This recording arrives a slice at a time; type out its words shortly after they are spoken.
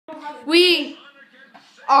We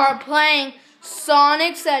are playing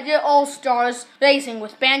Sonic Hedgehog All-Stars Racing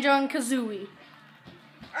with Banjo and Kazooie.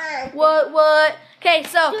 What? Okay,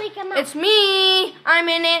 so it's me. I'm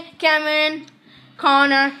in it. Kevin,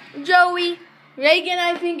 Connor, Joey, Reagan,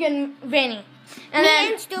 I think, and Vinny. And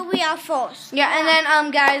then Stewie are first. Yeah, and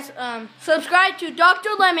then guys, subscribe to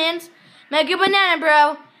Dr. Lemons, Mega Banana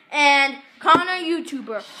Bro, and Connor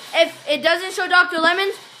YouTuber. If it doesn't show Dr.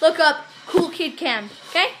 Lemons, look up Cool Kid Cam.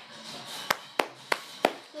 Okay?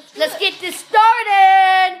 Let's get this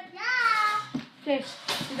started. Yeah. Okay,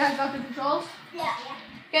 you guys got the controls? Yeah.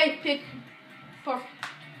 Okay, pick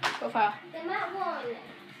profile. They might want it.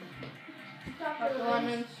 Dr.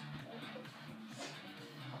 Lemons.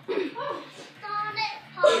 Sonic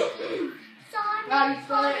Party. Gotta Sonic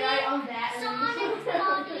spell it right Party. on that. Sonic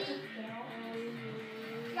Party.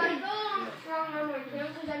 Gotta go on wrong number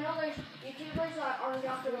because I know there's YouTubers that are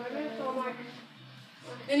Dr. Lemon, so I'm like.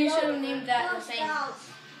 Then you should have named that the same.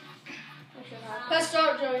 Press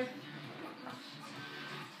start, Joey.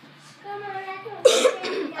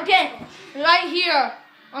 Okay, right here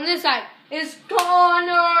on this side is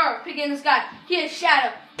Connor picking this guy. He is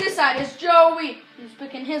Shadow. This side is Joey. He's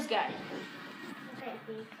picking his guy.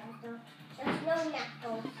 There's no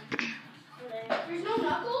knuckles. There's no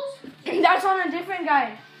knuckles? That's on a different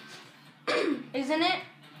guy, isn't it?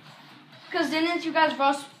 Because didn't you guys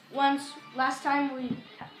rush once last time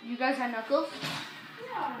you guys had Knuckles?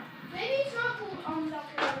 Yeah. Maybe it's not cool on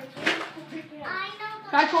Dr. Lemon. Maybe it's cool picking up. I know the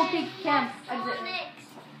Try Cool Kid name Cam. of Sonic.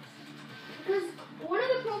 Because one of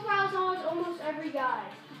the profiles on almost every guy.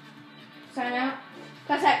 Sign out.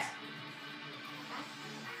 Press X.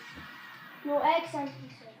 No, X, I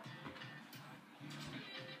think so.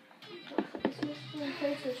 It's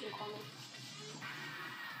PlayStation comments.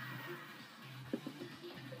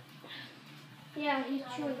 Yeah, he's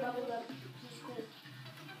chewing bubble gum. He's cool.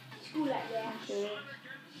 He's cool like that.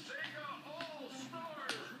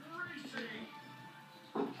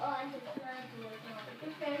 Oh, I'm just trying to look at it.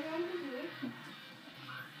 It's better than you.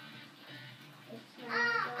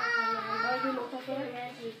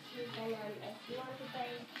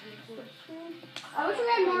 I wish we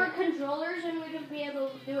had more controllers and we could be able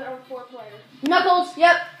to do it on 4 players. Knuckles.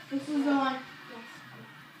 Yep. This is the one.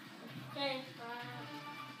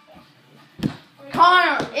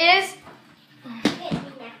 Connor is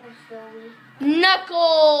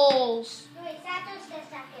Knuckles.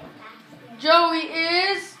 Joey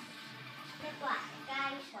is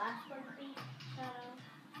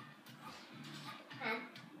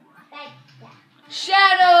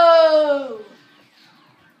Shadow.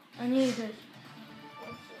 I need it.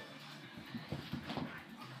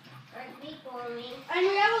 And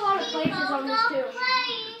we have a lot of places on this too.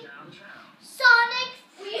 Sonic.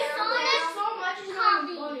 We have so much is not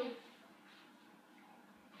even funny.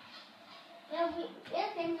 Yeah,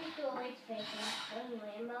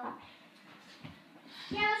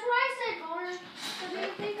 that's what I said, Connor. So do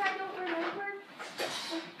you think I don't remember?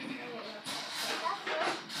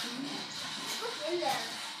 What's in there?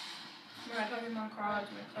 I got in my cards,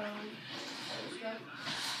 my clothes.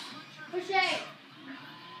 Crochet.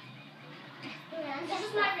 This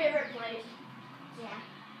is my favorite place. Yeah.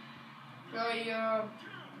 Joey, you're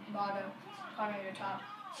bottom. Connor, you're top.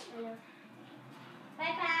 Bye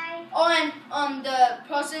bye. Oh, and the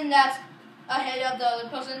person that's ahead of the other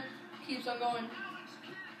person keeps on going.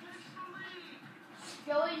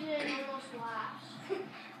 Joey's in almost last.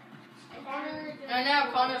 And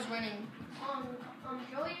now Connor's winning.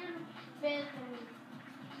 Joey's in 5th and...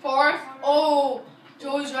 Fourth? Oh,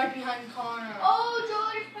 Joey's right behind Connor. Oh,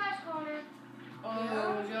 Joey's past Connor.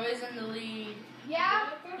 Oh, Joey's in the lead. Yeah?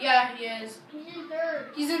 Yeah, he is. He's in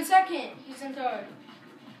 3rd. He's in second. He's in third.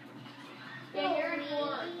 Yeah, you're in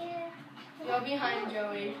 4th. You're behind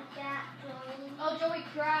Joey. Oh, Joey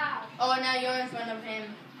crashed. Oh, now you're in front of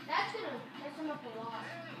him. That's gonna mess him up a lot.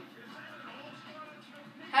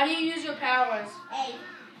 How do you use your powers? Hey.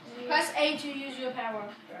 Press A to use your power.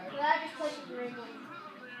 So that just places the rainbow.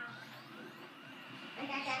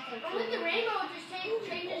 But with the rainbow, it just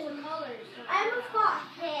changes the colors. I almost got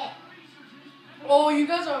hit. Oh, you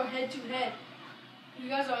guys are head to head. You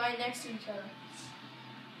guys are right next to each other.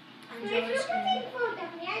 And Joey's screaming.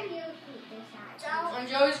 On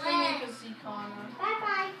Joey's screen, you can see Connor. Bye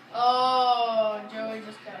bye. Oh, Joey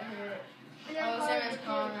just got hit. And then Oh, same as too.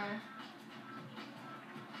 Connor.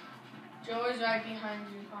 Joey's right behind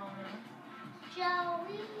you, Connor.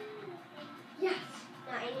 Joey. Yes.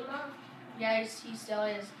 Not anymore. Yeah, he still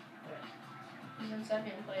is. He's in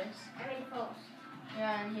second place. I'm in first.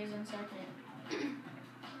 Yeah, and he's in second.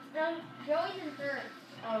 No, Joey's in 3rd.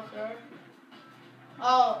 Oh, third?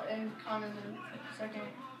 Oh, and Connor's in second.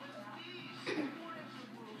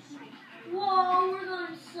 Whoa, we're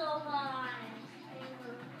going so high.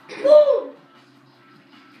 Woo!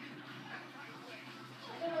 I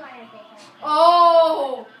don't know why I think that.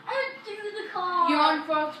 Oh! I threw the car. You're in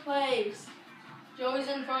first place. Joey's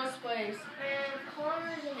in first place. And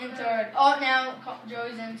Connor's In third. Oh, now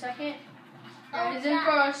Joey's in second. Now he's in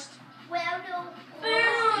first. Well, no.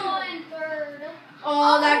 Oh, in third.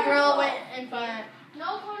 Oh, that girl went in front.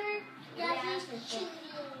 No, Connor. Yeah, Yeah, he's cheating.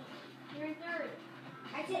 you're in third.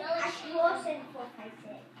 I said I was in fourth, I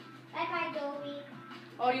said. Bye-bye, Joey.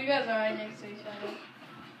 Oh, you guys are right next to each other.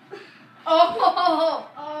 Oh!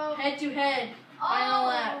 Oh. Head to head. Final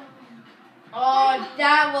lap. Oh,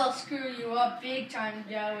 that will screw you up big time,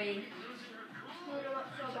 Joey. You know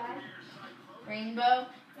what's so bad? Rainbow? Yeah,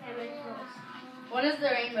 I'm in first. What does the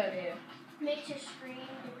rainbow do? Makes your screen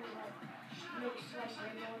different, like, makes like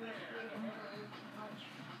rainbow on your screen and everything.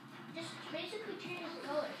 Just basically changes the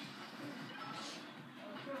colors.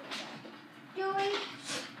 Joey,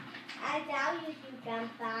 I doubt if you can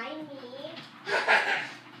find me.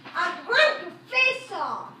 I'm going to face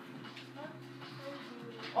off.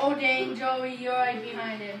 Oh, dang, Joey, you're right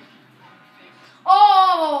behind him.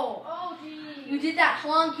 Oh! Oh, geez. You did that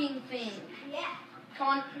honking thing. Yeah.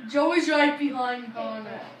 Joey's right behind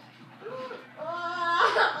Connor.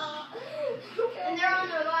 And they're on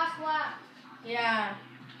their last lap. Yeah.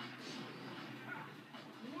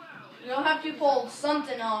 You'll have to pull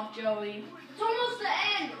something off, Joey. It's almost the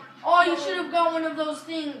end. Oh, you should have got one of those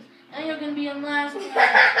things. Now you're going to be in last place.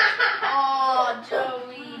 Oh,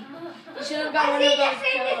 Joey. You should have got I one see of the those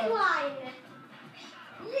finish pillows. line.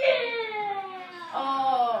 Yeah.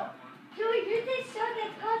 Oh, Joey, you did so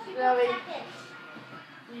good. Coach, you Joey. got second.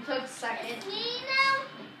 you took second. Me now?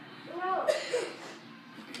 No.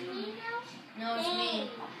 Me now? No, it's me.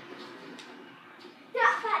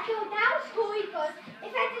 That fat girl, that was Joey first.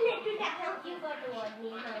 If I didn't do that help, you got the one. Me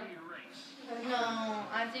now. No,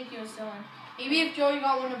 I think he was still in. Maybe if Joey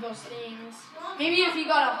got one of those things. Maybe if he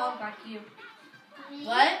got a honk like you.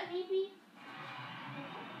 What? Maybe.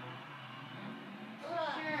 Sure, I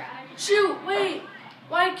just. Shoot, wait.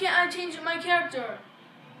 Why can't I change my character?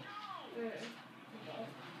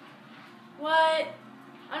 What?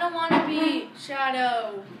 I don't want to be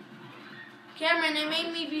Shadow. Cameron, they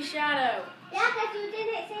made me be Shadow. Yeah, because you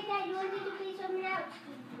didn't say that you wanted to be someone else.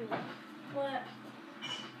 What?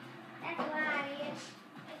 That's why.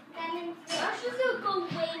 That means Rush is gonna go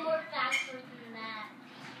way more faster than that.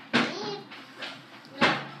 me. No.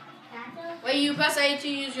 That's Wait, you press A to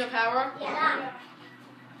use your power? yeah.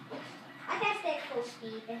 I can stay full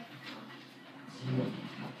speed.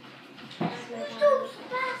 Those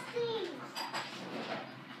fast things.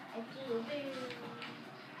 I do.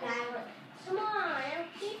 Come on,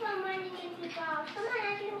 keep on running into balls. Come on, I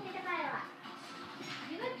can get a ball.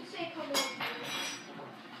 You like to say come on.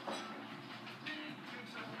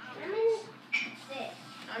 I'm in six.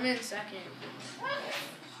 I'm in second.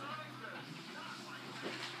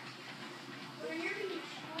 When you're gonna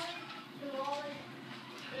try the ball and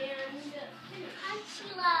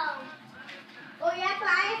Chilo. Oh yeah, but I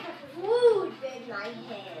have food in my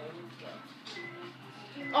hand.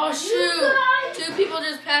 Oh, shoot. Two people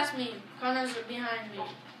just passed me. Connor's behind me. No,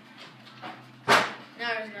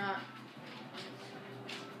 he's not.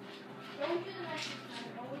 don't do the next time.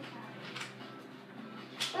 Always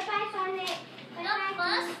have. Bye-bye, Sonic.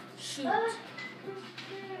 Bye-bye. Shoot.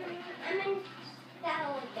 I'm in that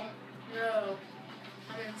one again. No.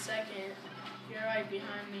 I'm in second. You're right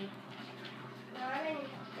behind me. No, I'm in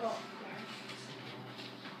gold now.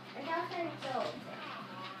 I'm also in gold.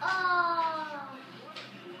 Oh.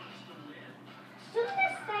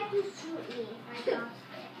 Someone tried to shoot me. I lost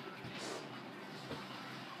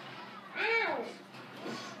it. Ow.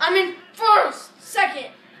 I'm in first. Second.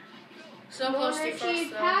 So close to She first,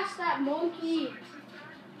 though. passed that monkey.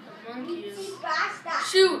 The monkeys. She passed that.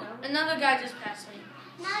 Shoot. Another guy just passed me.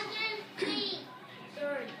 Now you're in three.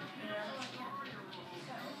 Third.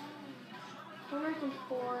 Connor's in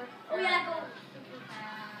fourth. Oh yeah, go.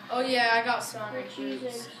 Oh, yeah, I got Sonic Richie's in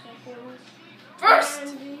boots. second. First.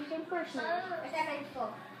 And he's in first now.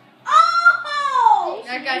 Oh!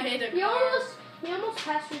 That guy hit a He car. almost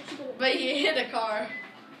passed Richie, But he hit a car.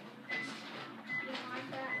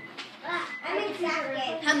 I'm in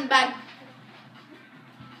second. I'm back.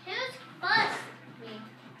 Who's first? Me.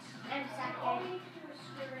 I'm second.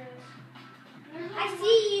 I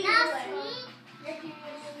see you. That's me.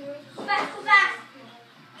 Fast, go fast.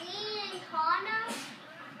 Me and Connor.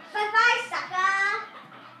 Bye-bye, sucker.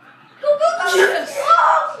 Go, go, go. Yes. Oh,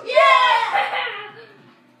 yeah.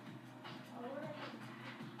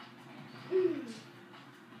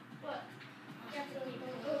 What?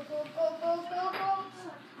 Go, go, go, go,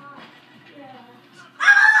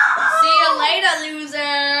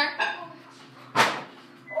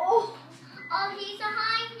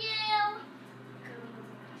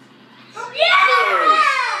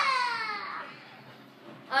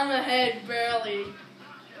 On the head, barely.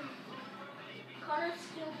 Connor's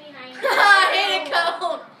still behind. I hit a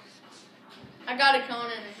cone. I got a cone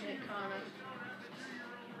and I hit Connor.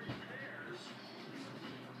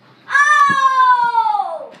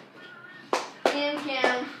 Oh!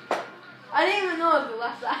 Cam. I didn't even know it was the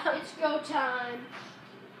left side. It's go time.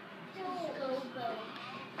 Go.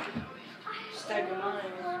 Stagger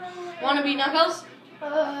mine. Wanna be Knuckles? Can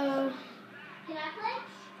I play?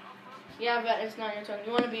 Yeah, but it's not your turn.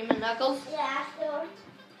 You wanna be Knuckles? Yeah, so.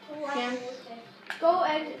 Cam? Go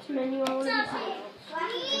exit to menu. I want to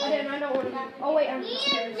I don't want to be. Oh wait, I'm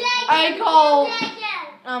scared. I call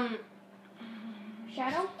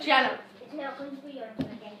Shadow? Shadow. It's not going to be your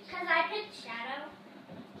turn again. Because I picked Shadow.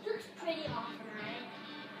 Looks pretty awesome, right?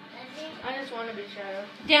 I just wanna be Shadow.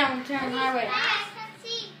 Down highway.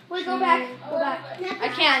 Wait, go back. Go back. I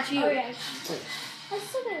can't shoot. Oh yeah. I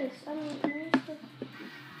said this. I mean,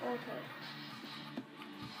 okay.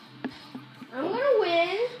 I'm gonna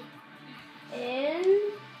win.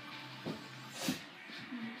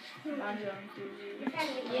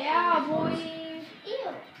 Yeah, boy.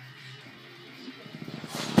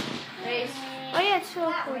 Face. Oh yeah, it's still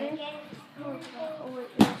recording. Oh wait,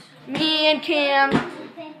 yes. Me and Cam.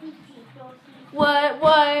 What?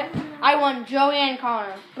 I won Joey and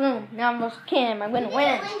Connor. Boom. Now I'm versus Cam. I'm gonna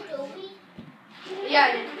win. Yeah,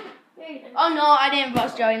 I did. Oh no, I didn't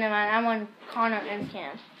bust Joey. Never mind. I won Connor and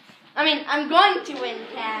Cam. I mean, I'm going to win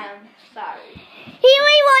Cam. Sorry. He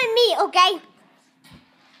only won me, okay?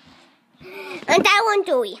 And I won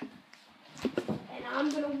Joey. And I'm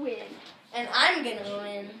gonna win. And I'm gonna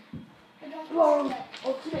win. Whoa.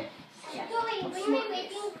 Ultimate. Yeah.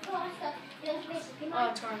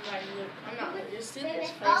 Oh, turn right. I'm not just in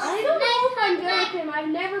this place. I don't know if I'm good with him. I've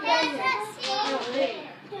never been here. I don't think.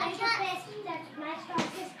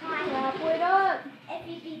 Crap, wait up.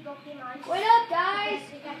 Wait up, guys.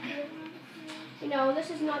 You know, this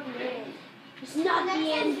is not the end. It's not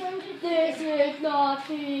the end. This is not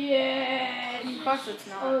the end. Of course it's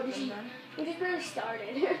not. Oh, we just really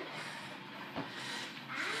started.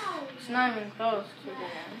 It's not even close to the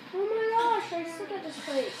end. Oh my gosh, I suck at this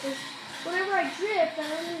place. 'Cause whenever I drift, I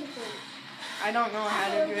don't anything. I don't know how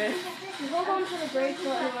to drift. You hold on to the brake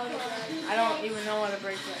button while you drive. I don't even know what a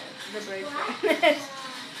brake button is.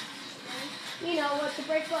 You know what the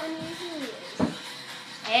brake button usually is.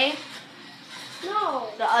 A? No.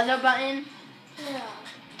 The other button? Yeah.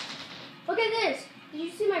 Look at this. Did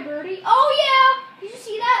you see my birdie? Oh yeah! Did you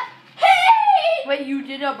see that? Hey! Wait, you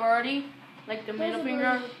did a birdie? Like the There's middle a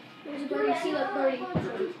finger? birdie. There's a birdie. See that birdie?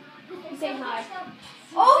 He's saying hi.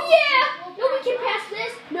 Oh yeah! No, we can pass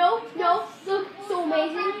this. No. Look, so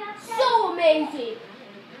amazing. So amazing.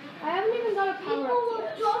 I haven't even got a power up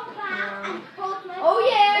yet. Oh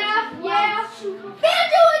yeah!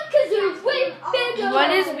 Banjo and Kazoo! Wait, Banjo! What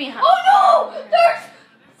is behind? Oh no! There's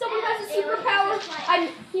someone has a superpower.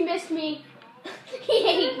 He missed me. He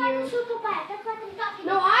hated you.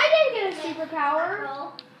 No, I didn't get a superpower.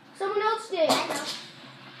 Someone else did.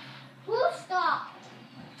 Who stopped?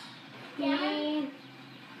 Me.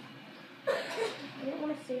 I didn't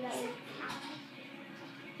want to say that.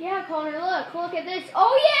 Yeah, Connor, look at this.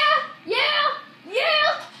 Oh yeah!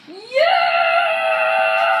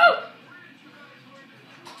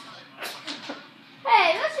 Hey,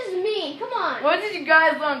 that's just me. Come on. When did you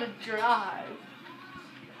guys learn to drive?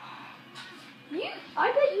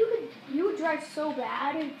 I bet you would drive so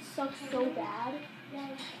bad. It sucks so bad.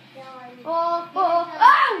 Oh,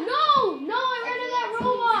 no! I ran into that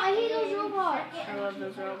robot. I hate those robots. I love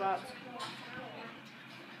those robots.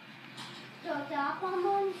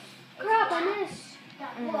 Crap, I missed.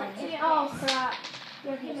 Oh, crap.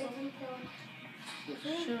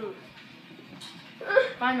 Shoot.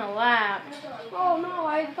 Final lap. Oh, no,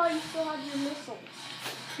 I thought you still had your missiles.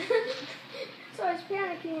 So I was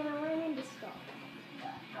panicking and I ran into stuff.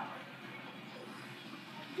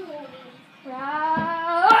 Crap.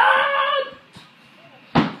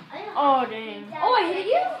 Oh, dang. Oh, I hit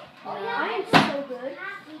you? I am so good.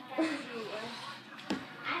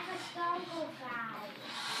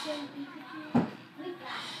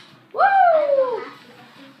 Woo!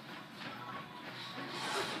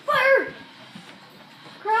 Third!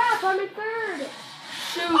 Crap, I'm in third.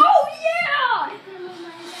 Shoot. Oh, yeah!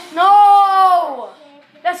 No!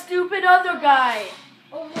 That stupid other guy.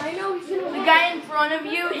 Oh, I know he's gonna The win. guy in front of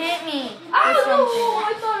you hit me. Oh, Or something.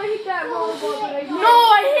 I thought I hit that robot, but I didn't. No,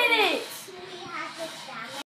 I hit it.